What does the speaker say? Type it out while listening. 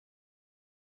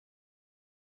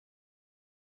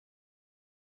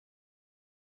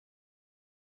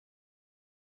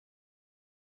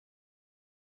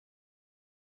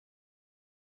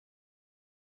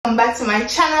welcome back to my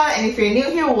channel, and if you're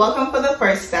new here, welcome for the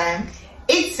first time.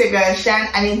 It's your girl Shan,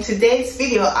 and in today's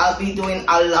video I'll be doing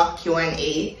a lock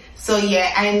Q&A. So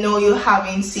yeah, I know you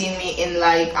haven't seen me in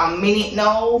like a minute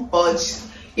now, but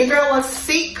your girl was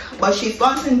sick, but she's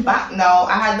bouncing back now.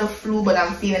 I had the flu, but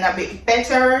I'm feeling a bit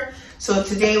better. So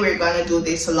today we're gonna do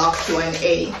this lock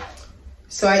Q&A.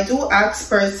 So I do ask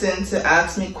person to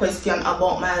ask me question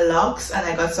about my locks, and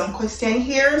I got some question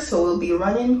here, so we'll be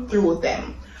running through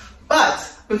them. But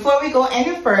before we go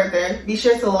any further, be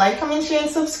sure to like, comment, share, and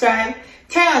subscribe.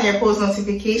 Turn on your post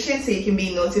notifications so you can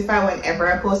be notified whenever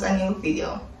I post a new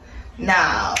video.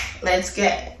 Now, let's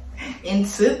get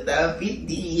into the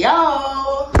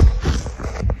video.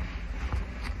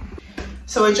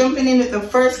 So we're jumping in with the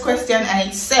first question, and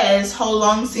it says, how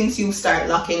long since you start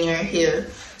locking your hair?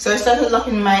 So I started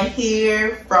locking my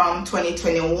hair from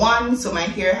 2021, so my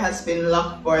hair has been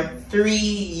locked for 3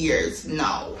 years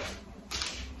now.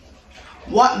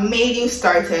 What made you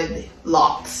started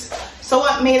locks? So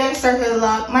what made I started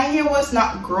lock? My hair was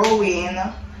not growing.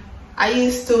 I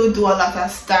used to do a lot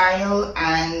of style,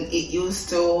 and it used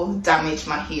to damage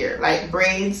my hair. Like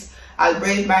braids, I'll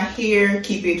braid my hair,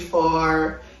 keep it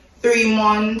for 3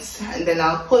 months, and then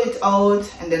I'll pull it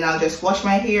out, and then I'll just wash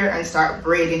my hair and start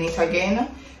braiding it again.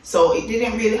 So it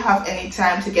didn't really have any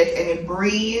time to get any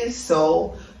breeze,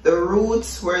 so the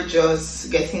roots were just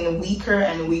getting weaker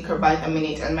and weaker by the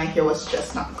minute, and my hair was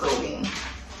just not growing.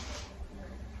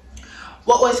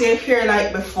 What was your hair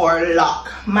like before lock?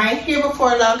 My hair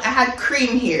before lock, I had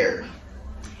cream hair.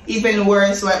 Even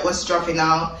worse, where it was dropping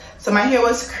out. So my hair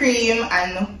was cream,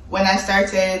 and when I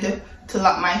started to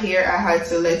lock my hair, I had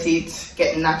to let it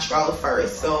get natural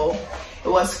first. So it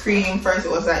was cream first,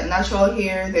 it was like natural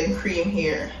hair, then cream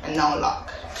hair, and now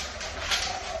lock.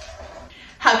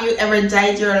 Have you ever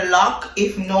dyed your lock?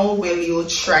 If no, will you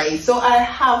try? So I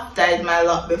have dyed my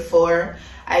lock before.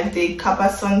 I've did copper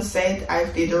sunset,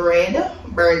 I've did red,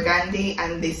 burgundy,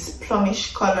 and this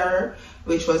plumish color,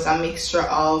 which was a mixture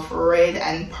of red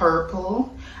and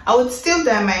purple. I would still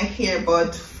dye my hair,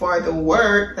 but for the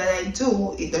work that I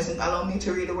do, it doesn't allow me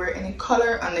to really wear any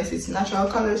color unless it's natural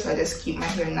color, so I just keep my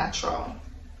hair natural.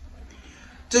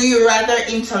 Do you rather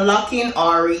interlocking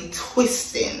or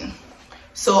retwisting?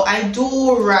 So I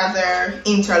do rather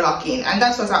interlocking, and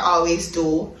that's what I always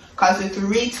do, because with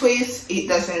retwist, it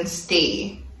doesn't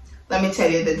stay. Let me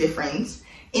tell you the difference.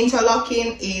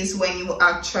 Interlocking is when you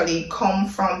actually come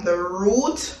from the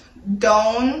root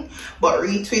down, but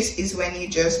retwist is when you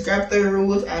just grab the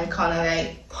root and kind of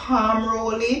like palm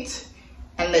roll it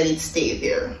and let it stay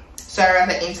there. So I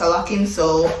rather interlocking,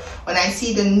 so when I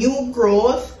see the new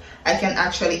growth, I can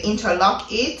actually interlock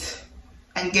it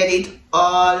and get it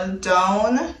all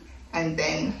down, and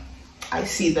then I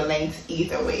see the length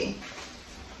either way.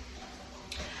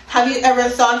 Have you ever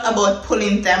thought about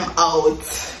pulling them out?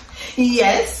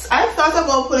 Yes, I thought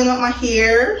about pulling out my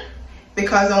hair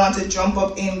because I want to jump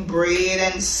up in braid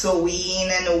and sewing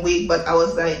and a wig, but I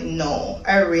was like, no,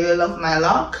 I really love my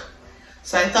lock.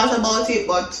 So I thought about it,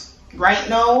 but right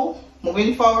now,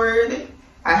 moving forward,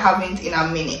 I haven't in a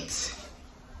minute.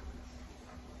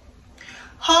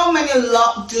 How many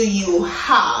locks do you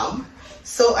have?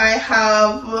 So I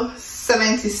have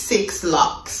 76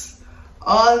 locks.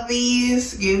 All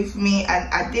these give me an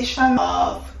addition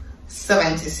of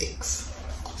 76.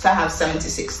 So I have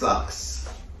 76 locks.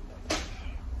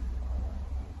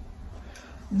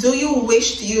 Do you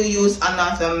wish you use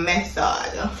another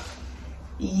method?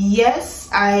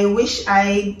 Yes, I wish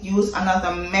I used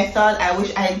another method. I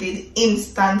wish I did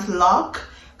instant lock,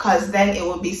 because then it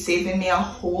would be saving me a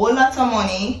whole lot of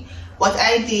money. What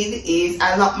I did is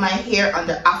I locked my hair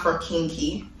under Afro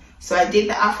Kinky. So I did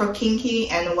the Afro Kinky,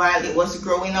 and while it was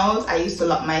growing out, I used to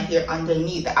lock my hair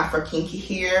underneath the Afro Kinky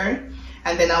hair.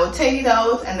 And then I would take it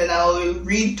out, and then I will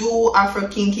redo Afro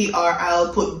Kinky, or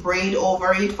I'll put braid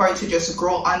over it for it to just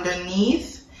grow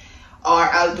underneath, or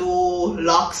I'll do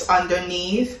locks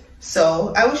underneath.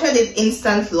 So I wish I did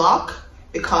instant lock,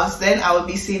 because then I would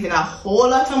be saving a whole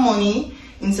lot of money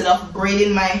instead of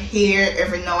braiding my hair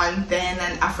every now and then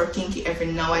and Afro Kinky every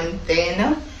now and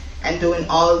then and doing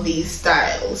all these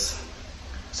styles.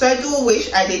 So I do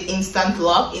wish I did instant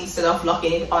lock instead of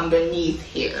locking it underneath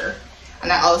here.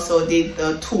 And I also did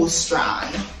the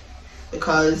 2-strand,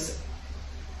 because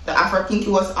the Afro Kinky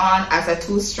was on as a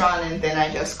 2-strand, and then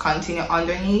I just continue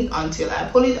underneath until I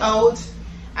pull it out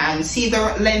and see the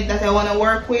length that I want to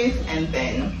work with, and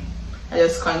then I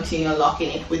just continue locking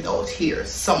it without here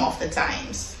some of the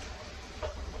times.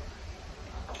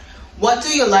 What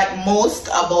do you like most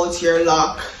about your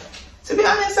lock? To be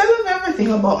honest, I love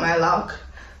everything about my lock.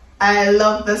 I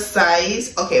love the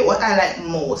size. Okay, what I like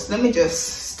most, let me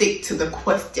just stick to the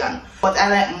question. What I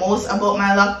like most about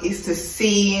my lock is to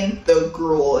seeing the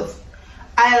growth.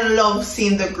 I love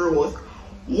seeing the growth.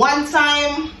 One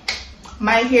time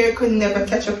my hair could never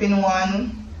catch up in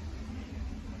one.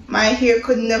 My hair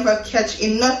could never catch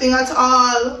in nothing at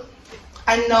all.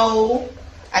 I know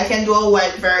I can do a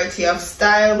wide variety of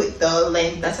style with the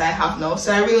length that I have now.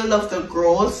 So I really love the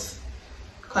growth,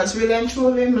 because really and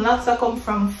truly my locks have come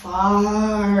from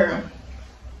far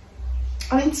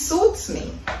and it suits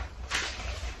me.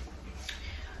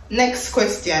 Next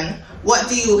question, what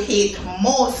do you hate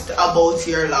most about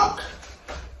your lock?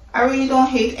 I really don't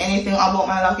hate anything about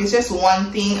my lock. It's just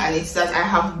one thing, and it's that I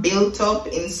have built up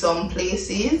in some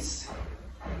places.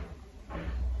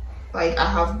 Like I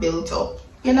have built up.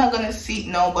 You're not gonna see it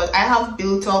now, but I have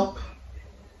built up.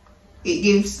 It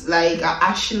gives like an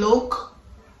ash look.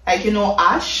 Like, you know,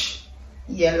 ash?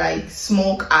 Yeah, like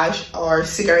smoke ash or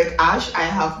cigarette ash. I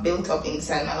have built up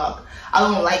inside my lock. I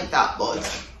don't like that,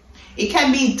 but it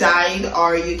can be dyed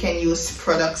or you can use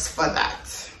products for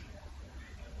that.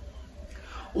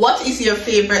 What is your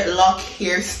favorite lock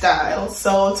hairstyle?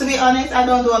 So to be honest, I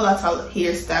don't do a lot of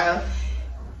hairstyle.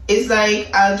 It's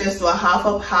like I'll just do a half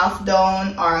up, half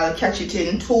down, or I'll catch it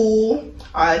in two, or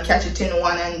I'll catch it in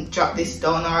one and drop this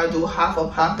down, or I'll do half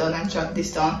up, half down and drop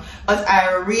this down. But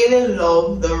I really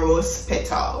love the rose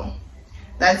petal.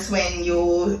 That's when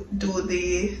you do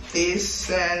this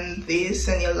and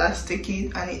you elastic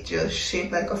it and it just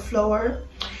shaped like a flower.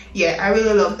 Yeah, I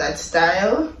really love that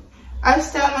style. I've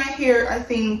styled my hair I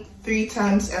think 3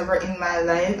 times ever in my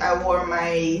life. I wore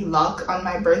my lock on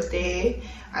my birthday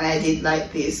and I did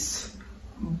like this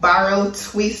barrel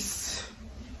twist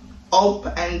up,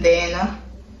 and then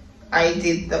I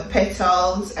did the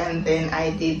petals, and then I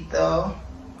did the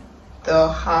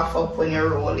half up when you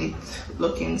roll it,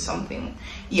 looking something.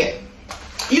 Yeah,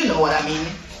 you know what I mean.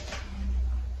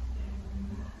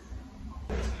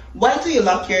 Why do you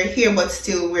lock your hair but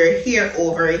still wear hair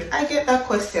over it? I get that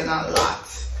question a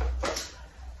lot.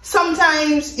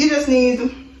 Sometimes you just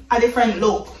need a different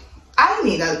look. I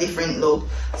need a different look.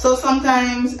 So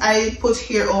sometimes I put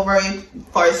hair over it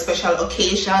for a special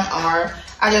occasion, or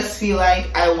I just feel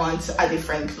like I want a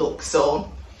different look.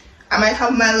 So I might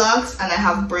have my locks and I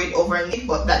have braid over it,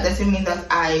 but that doesn't mean that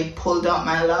I pulled out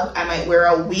my lock. I might wear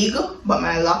a wig, but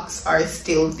my locks are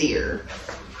still there.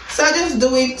 So I just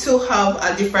do it to have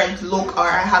a different look, or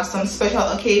I have some special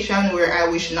occasion where I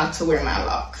wish not to wear my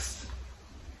locks.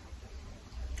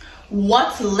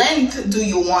 What length do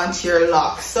you want your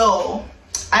lock? So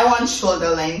I want shoulder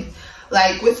length.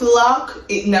 Like with lock,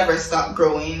 it never stops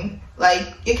growing.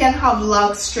 Like you can have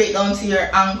locks straight down to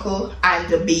your ankle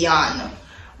and beyond.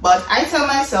 But I tell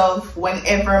myself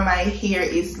whenever my hair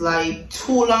is like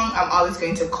too long, I'm always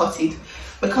going to cut it,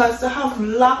 because to have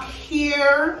lock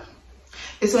hair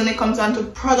is when it comes down to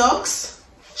products.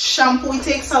 Shampoo, it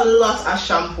takes a lot of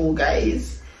shampoo,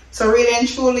 guys. So really and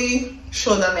truly,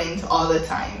 shoulder length all the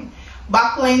time.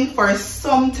 Back length for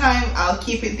some time, I'll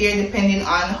keep it there depending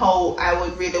on how I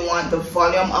would really want the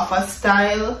volume of a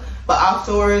style. But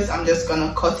afterwards, I'm just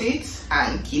gonna cut it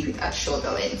and keep it at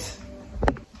shoulder length.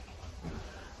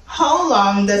 How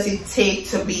long does it take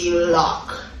to be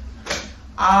locked?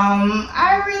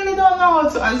 I really don't know how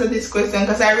to answer this question,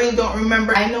 because I really don't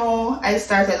remember. I know I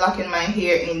started locking my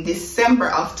hair in December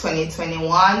of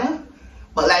 2021,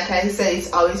 but like I said,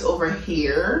 it's always over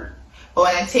here. But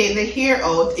when I take the hair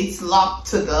out, it's locked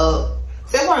to the,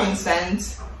 say for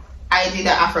instance, I did an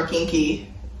Afro Kinky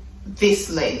this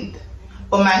length,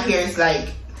 but my hair is like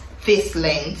this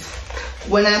length.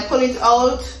 When I pull it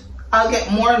out, I'll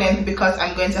get more length because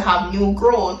I'm going to have new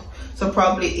growth. So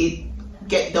probably it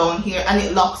get down here and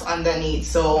it locks underneath.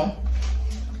 So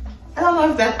I don't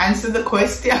know if that answers the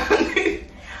question.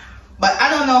 But I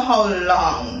don't know how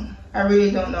long. I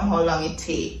really don't know how long it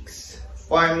takes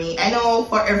for me. I know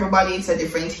for everybody it's a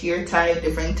different hair type,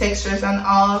 different textures and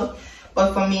all.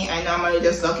 But for me, I normally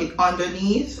just lock it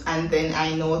underneath, and then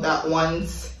I know that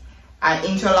once I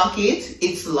interlock it,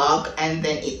 it's locked and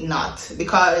then it knot.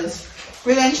 Because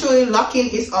really and truly, locking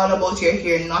is all about your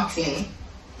hair knotting.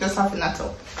 Just have to knot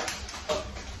up.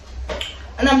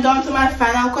 And I'm down to my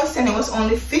final question. It was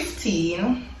only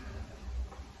 15.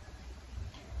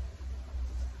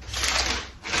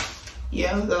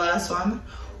 Yeah, the last one.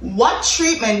 What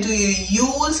treatment do you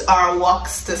use or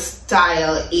wax to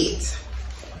style it?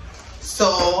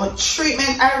 So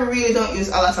treatment, I really don't use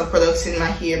a lot of products in my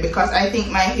hair because I think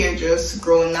my hair just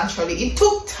grows naturally. It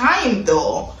took time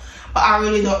though, but I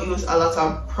really don't use a lot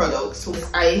of products.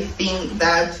 I think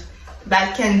that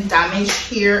can damage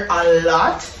hair a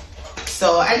lot.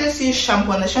 So I just use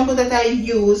shampoo, and the shampoo that I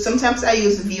use, sometimes I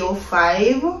use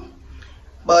VO5,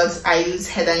 but but I use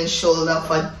Head and Shoulder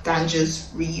for dandruff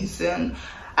reason.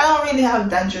 I don't really have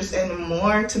dandruff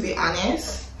anymore, to be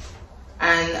honest,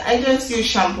 and I just use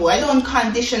shampoo. I don't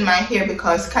condition my hair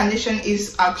because condition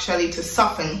is actually to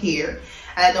soften hair,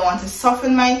 and I don't want to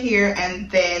soften my hair and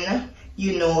then,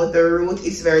 you know, the root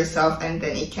is very soft and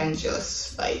then it can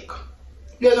just, like,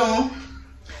 you know,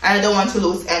 and I don't want to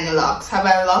lose any locks. Have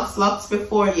I lost locks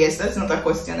before? Yes, that's not a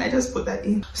question, I just put that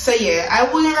in. So yeah,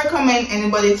 I wouldn't recommend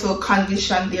anybody to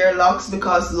condition their locks,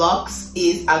 because locks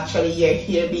is actually your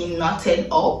hair being knotted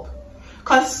up,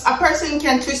 because a person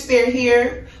can twist their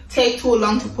hair, take too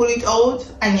long to pull it out,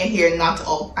 and your hair knot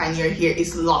up and your hair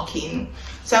is locking.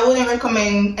 So I wouldn't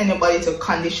recommend anybody to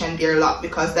condition their lock,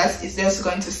 because it's just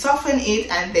going to soften it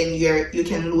and then you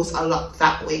can lose a lock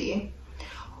that way.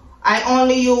 I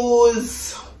only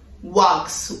use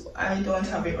wax. I don't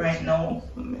have it right now.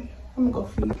 Let me go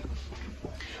for it.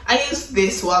 I use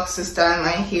this wax to style my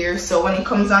hair, so when it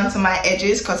comes onto my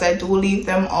edges, because I do leave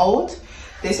them out,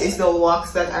 this is the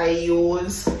wax that I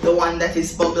use, the one that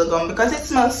is bubblegum, because it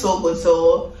smells so good.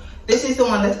 So this is the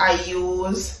one that I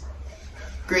use,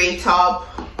 gray top,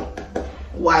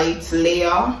 white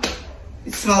layer.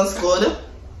 It smells good,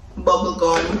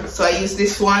 bubblegum, so I use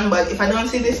this one. But if I don't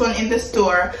see this one in the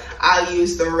store, I'll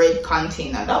use the red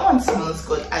container. That one smells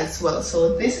good as well.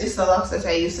 So this is the locks that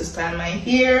I use to style my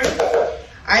hair.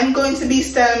 I'm going to be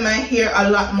styling my hair a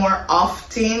lot more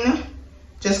often,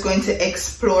 just going to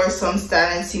explore some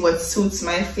style and see what suits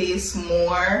my face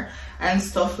more and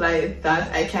stuff like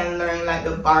that. I can learn like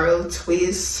the barrel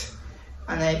twist,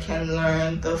 and I can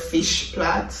learn the fish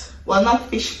plait, well, not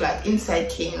fish plait, inside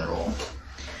cane roll,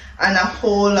 and a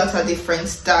whole lot of different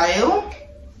style.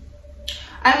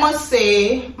 I must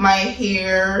say my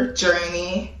hair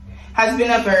journey has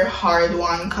been a very hard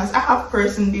one, because I have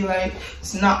person be like,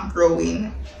 it's not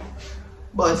growing,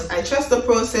 but I trust the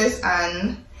process.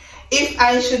 And if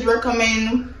I should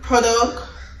recommend product,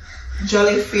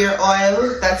 Jolly Fair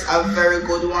oil, that's a very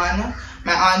good one.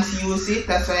 My aunt used it,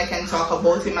 that's why I can talk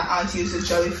about it. My aunt uses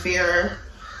Jolly Fair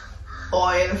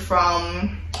oil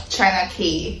from China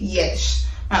K. Yes,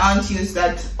 my aunt used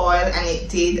that oil and it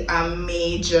did a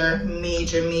major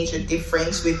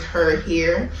difference with her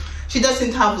hair. She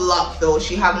doesn't have lock though,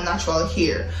 she have natural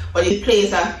hair, but it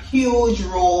plays a huge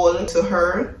role to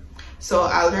her. So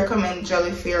I would recommend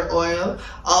Jolly Fair oil.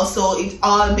 Also, it's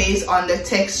all based on the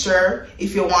texture.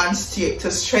 If you want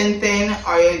to strengthen,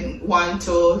 or you want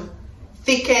to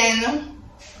thicken,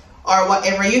 or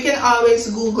whatever, you can always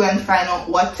Google and find out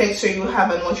what texture you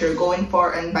have and what you're going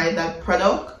for and buy that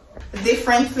product.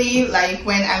 Differently, like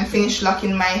when I'm finished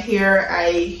locking my hair,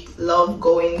 I love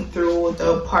going through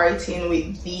the parting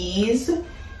with these.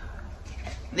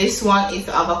 This one is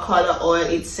avocado oil.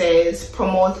 It says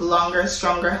promote longer,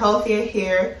 stronger, healthier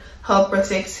hair, help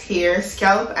protect hair,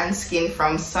 scalp and skin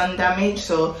from sun damage.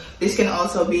 So this can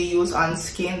also be used on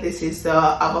skin. This is the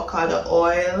avocado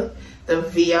oil, the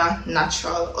Via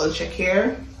Natural Ultra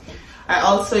Care. I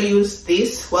also use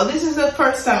this. Well, this is the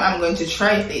first time I'm going to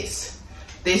try this.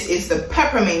 This is the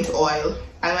peppermint oil,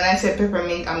 and when I say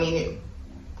peppermint, I mean it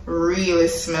really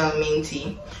smells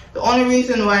minty. The only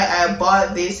reason why I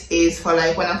bought this is for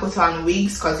like when I put on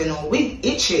wigs, because you know wig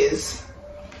itches.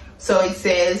 So it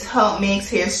says help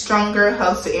makes hair stronger,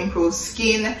 helps to improve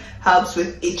skin, helps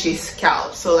with itchy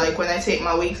scalp. So like when I take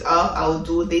my wigs off, I'll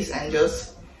do this and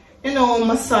just, you know,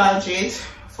 massage it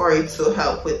for it to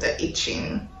help with the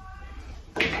itching.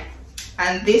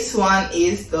 And this one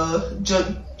is the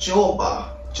jojoba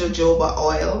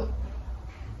oil.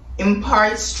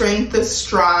 Imparts strength to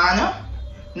strand,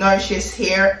 nourishes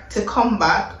hair to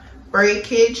combat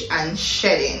breakage and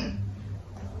shedding.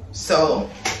 So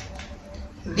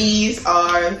these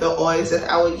are the oils that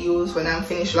I would use when I'm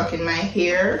finished locking my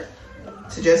hair,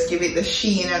 to just give it the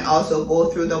sheen and also go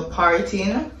through the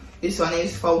parting. This one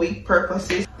is for wig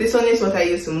purposes. This one is what I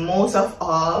use most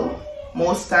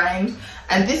times.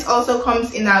 And this also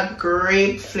comes in a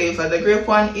grape flavor. The grape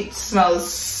one, it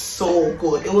smells so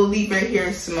good. It will leave your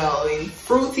hair smelling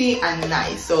fruity and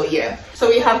nice. So yeah, so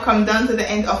we have come down to the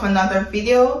end of another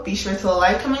video. Be sure to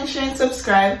like, comment, share and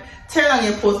subscribe. Turn on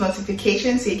your post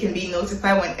notifications so you can be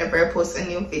notified whenever I post a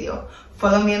new video.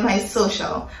 Follow me on my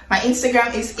social. My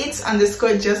Instagram is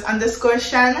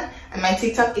its_just_shan, and my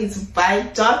TikTok is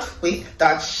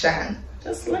vibe.with.shan.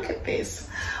 Just look at this.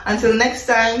 Until next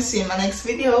time, see you in my next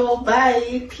video.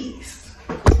 Bye. Peace.